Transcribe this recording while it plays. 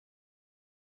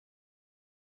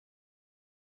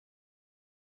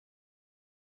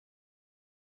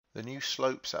The new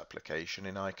Slopes application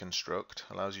in iCONstruct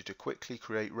allows you to quickly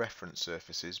create reference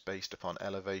surfaces based upon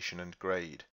elevation and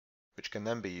grade, which can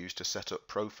then be used to set up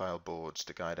profile boards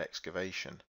to guide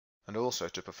excavation, and also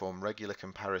to perform regular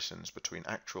comparisons between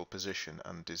actual position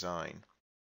and design.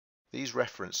 These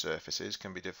reference surfaces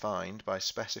can be defined by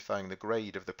specifying the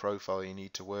grade of the profile you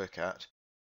need to work at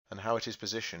and how it is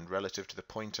positioned relative to the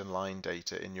point and line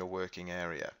data in your working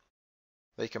area.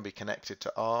 They can be connected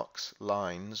to arcs,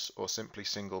 lines, or simply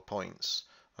single points,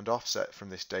 and offset from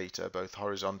this data both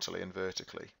horizontally and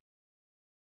vertically.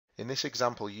 In this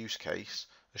example use case,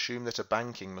 assume that a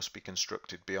banking must be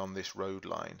constructed beyond this road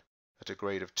line, at a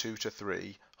grade of 2 to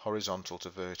 3, horizontal to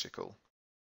vertical.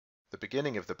 The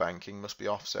beginning of the banking must be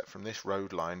offset from this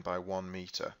road line by 1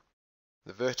 meter.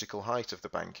 The vertical height of the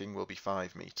banking will be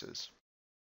 5 meters.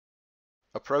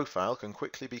 A profile can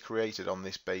quickly be created on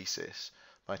this basis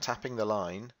by tapping the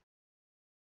line,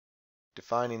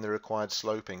 defining the required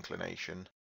slope inclination,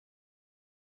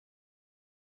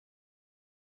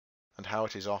 and how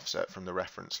it is offset from the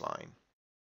reference line.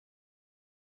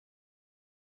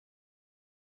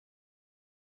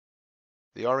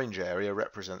 The orange area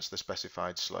represents the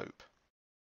specified slope.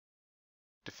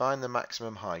 Define the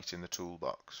maximum height in the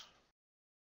toolbox.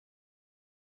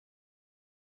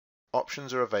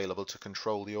 Options are available to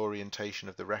control the orientation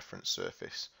of the reference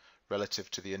surface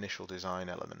relative to the initial design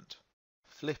element.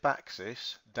 Flip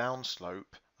axis,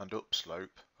 downslope, and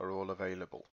upslope are all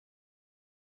available.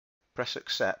 Press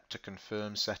Accept to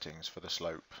confirm settings for the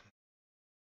slope.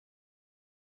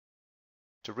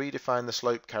 To redefine the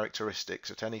slope characteristics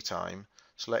at any time,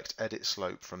 select Edit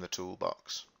Slope from the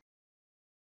toolbox.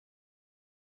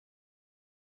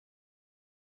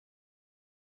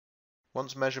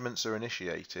 Once measurements are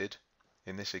initiated,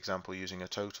 in this example using a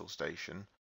total station,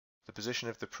 the position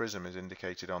of the prism is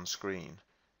indicated on screen,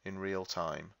 in real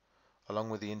time, along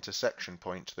with the intersection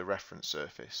point to the reference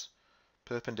surface,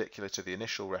 perpendicular to the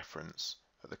initial reference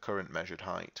at the current measured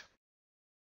height.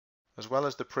 As well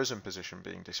as the prism position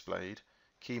being displayed,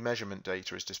 key measurement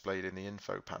data is displayed in the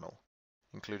info panel,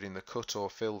 including the cut or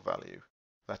fill value,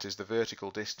 that is the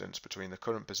vertical distance between the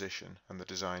current position and the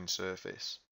design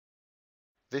surface.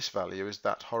 This value is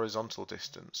that horizontal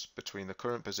distance between the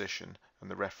current position and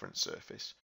the reference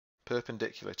surface,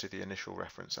 perpendicular to the initial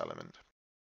reference element.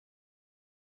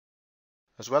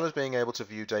 As well as being able to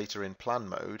view data in plan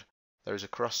mode, there is a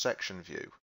cross-section view,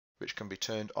 which can be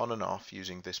turned on and off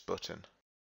using this button.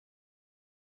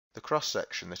 The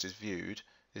cross-section that is viewed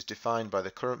is defined by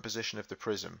the current position of the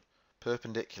prism,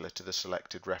 perpendicular to the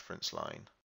selected reference line.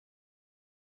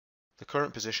 The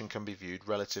current position can be viewed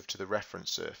relative to the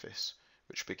reference surface,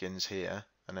 which begins here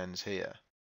and ends here.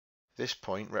 This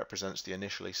point represents the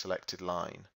initially selected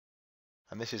line,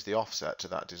 and this is the offset to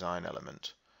that design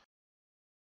element,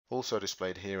 also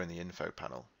displayed here in the info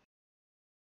panel.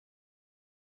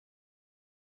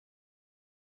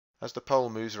 As the pole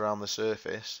moves around the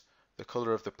surface, the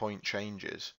color of the point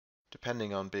changes,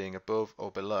 depending on being above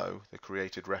or below the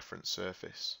created reference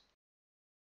surface.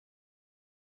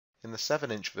 In the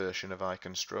 7-inch version of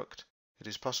iCONstruct, it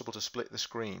is possible to split the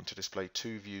screen to display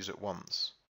 2 views at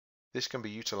once. This can be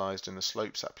utilized in the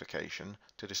Slopes application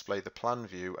to display the plan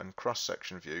view and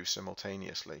cross-section view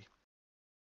simultaneously.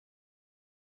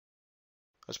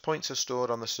 As points are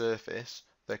stored on the surface,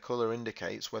 their color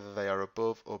indicates whether they are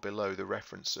above or below the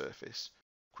reference surface,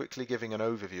 quickly giving an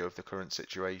overview of the current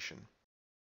situation.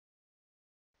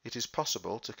 It is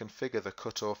possible to configure the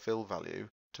cut or fill value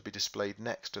to be displayed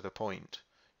next to the point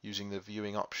using the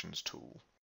Viewing Options tool.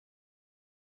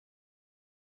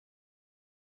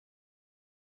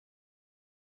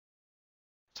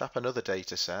 Tap another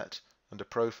data set and a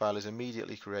profile is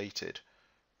immediately created,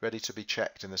 ready to be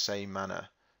checked in the same manner,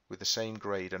 with the same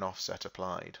grade and offset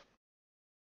applied.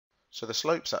 So the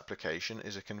Slopes application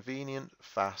is a convenient,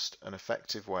 fast and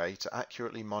effective way to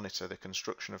accurately monitor the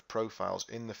construction of profiles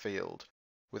in the field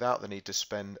without the need to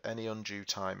spend any undue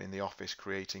time in the office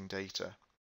creating data.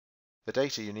 The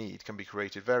data you need can be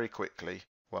created very quickly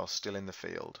while still in the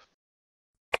field.